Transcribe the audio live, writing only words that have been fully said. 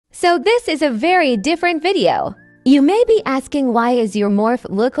So this is a very different video. You may be asking, why is your morph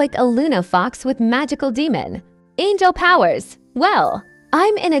look like a Luna Fox with magical demon? Angel powers. Well,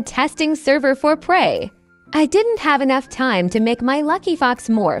 I'm in a testing server for Prey. I didn't have enough time to make my Lucky Fox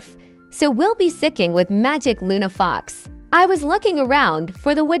morph, so we'll be sticking with Magic Luna Fox. I was looking around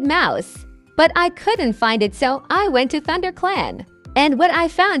for the wood mouse, but I couldn't find it, so I went to Thunder Clan. And what I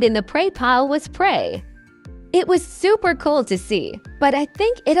found in the Prey pile was Prey. It was super cool to see, but I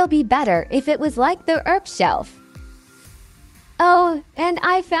think it'll be better if it was like the herb shelf. Oh, and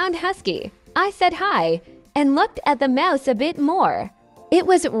I found Husky. I said hi and looked at the mouse a bit more. It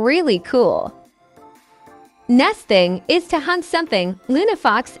was really cool. Next thing is to hunt something. Luna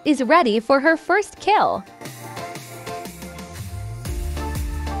Fox is ready for her first kill.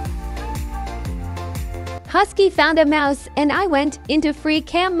 Husky found a mouse and I went into free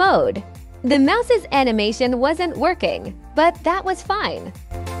cam mode. The mouse's animation wasn't working, but that was fine.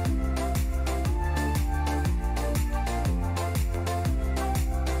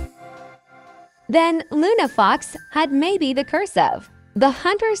 Then Luna Fox had maybe the curse of the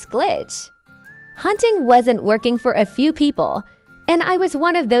hunter's glitch. Hunting wasn't working for a few people, and I was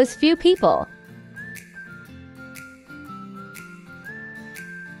one of those few people.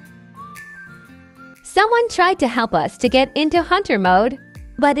 Someone tried to help us to get into hunter mode,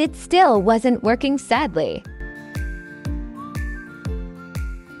 but it still wasn't working, sadly.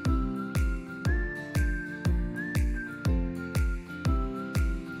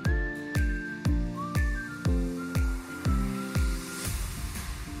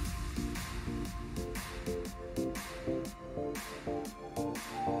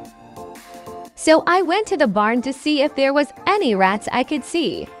 So I went to the barn to see if there was any rats I could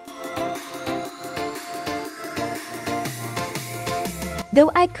see.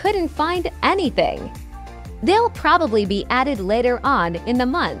 Though I couldn't find anything. They'll probably be added later on in the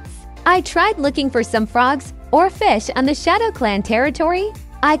months. I tried looking for some frogs or fish on the Shadow Clan territory.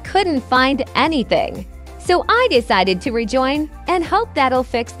 I couldn't find anything. So I decided to rejoin and hope that'll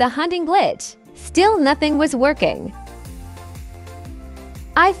fix the hunting glitch. Still nothing was working.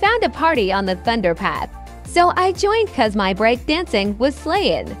 I found a party on the Thunder Path, so I joined cause my break dancing was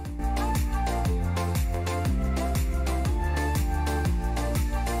slayin'.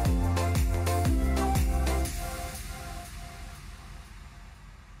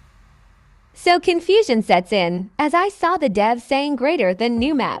 So confusion sets in as I saw the dev saying greater than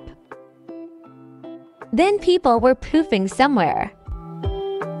new map. Then people were poofing somewhere.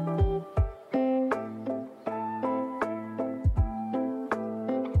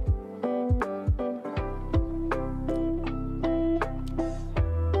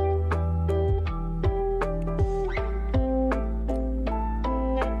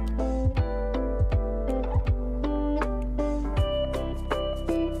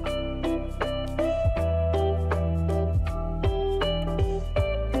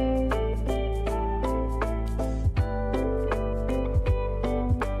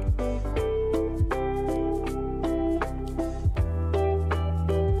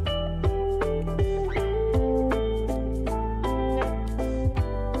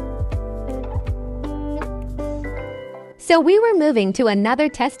 So we were moving to another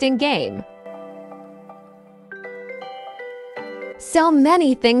testing game. So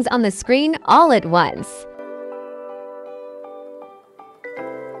many things on the screen all at once.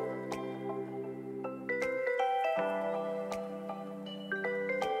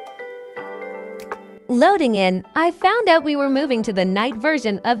 Loading in, I found out we were moving to the night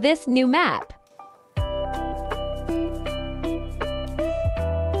version of this new map.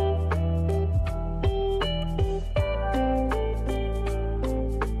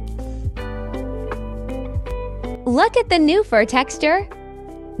 Look at the new fur texture.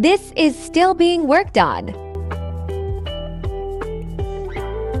 This is still being worked on.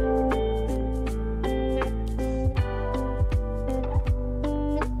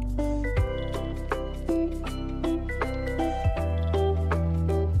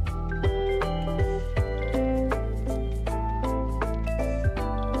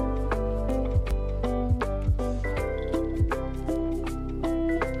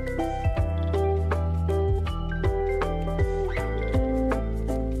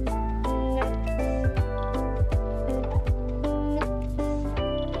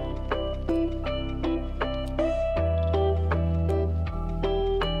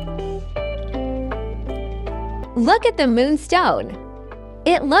 Look at the moonstone.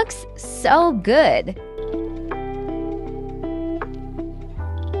 It looks so good.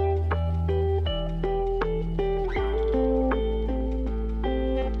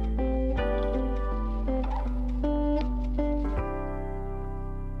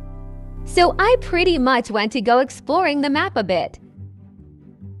 So I pretty much went to go exploring the map a bit.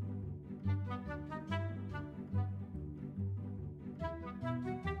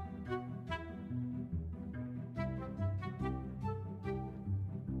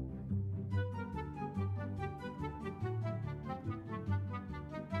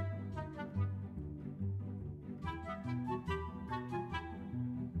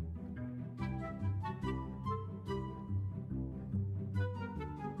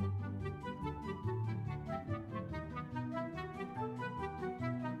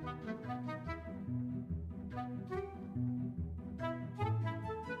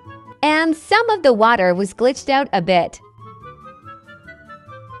 And some of the water was glitched out a bit.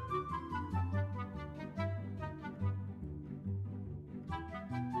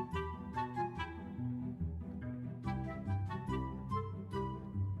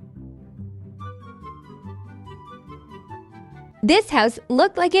 This house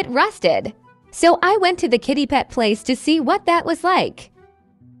looked like it rusted, so I went to the kitty pet place to see what that was like.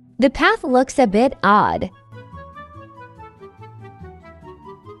 The path looks a bit odd.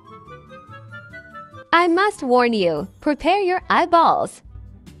 I must warn you, prepare your eyeballs.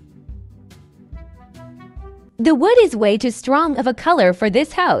 The wood is way too strong of a color for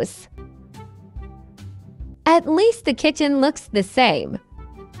this house. At least the kitchen looks the same.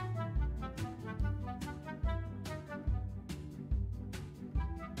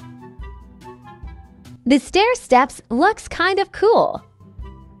 The stair steps looks kind of cool.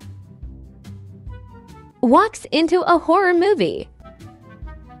 Walks into a horror movie.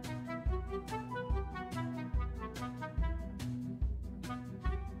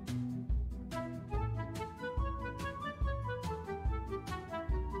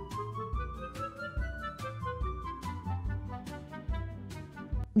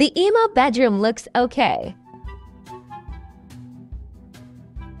 The emo bedroom looks okay.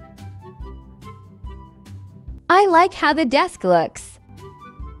 I like how the desk looks.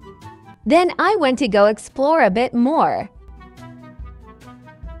 Then I went to go explore a bit more.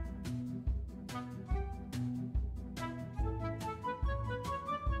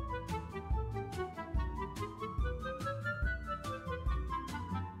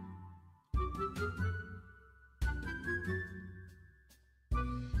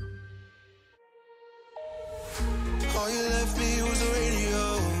 All you left me was a radio,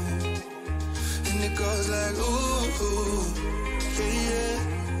 and it goes like ooh, ooh, yeah,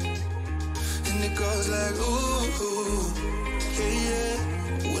 yeah. And it goes like ooh, ooh, yeah,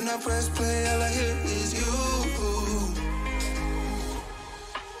 yeah. When I press play, all I hear is you.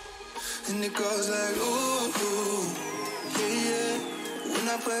 And it goes like ooh, ooh, yeah, yeah. When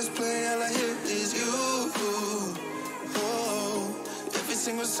I press play, all I hear is you. Oh, every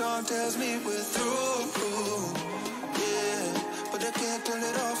single song tells me we're through. But I can't turn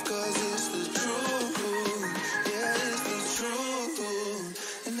it off cause it's the truth. Yeah, it's the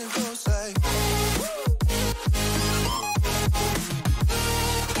truth. And it goes like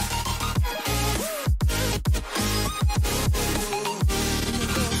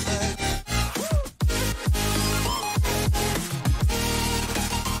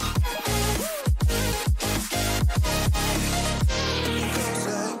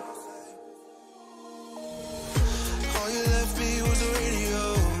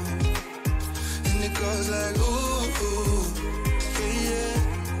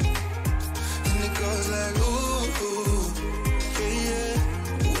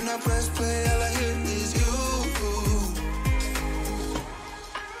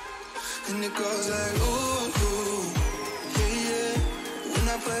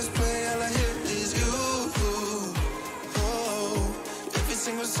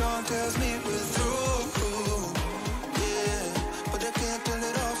tells me we're through. Yeah, but I can't turn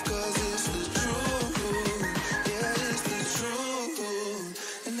it off cause it's the truth. Yeah, it's the truth.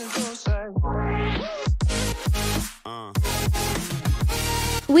 And it goes like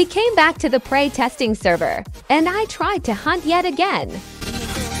We came back to the Prey testing server, and I tried to hunt yet again.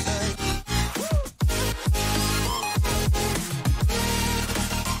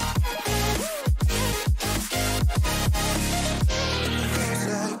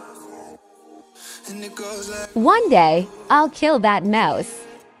 One day, I'll kill that mouse.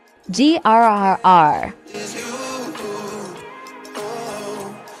 GRRR.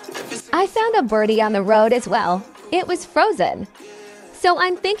 I found a birdie on the road as well. It was frozen. So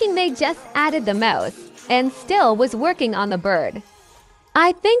I'm thinking they just added the mouse and still was working on the bird.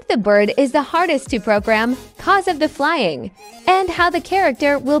 I think the bird is the hardest to program cause of the flying and how the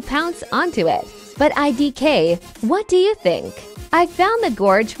character will pounce onto it. But IDK, what do you think? I found the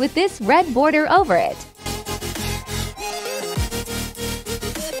gorge with this red border over it.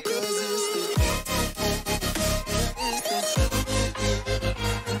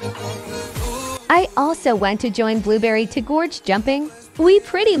 I also went to join Blueberry to gorge jumping. We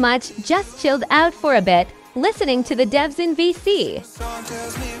pretty much just chilled out for a bit, listening to the devs in VC. Song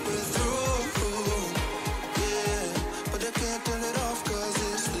tells me we're through, yeah, but I can't turn it off 'cause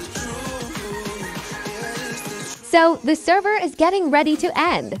it's the truth, yeah, it's the truth. So the server is getting ready to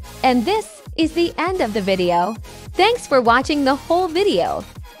end, and this is the end of the video. Thanks for watching the whole video.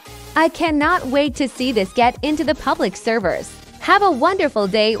 I cannot wait to see this get into the public servers. Have a wonderful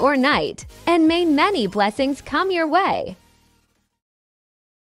day or night, and may many blessings come your way.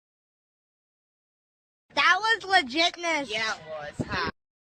 That was legitness. Yeah, it was, huh?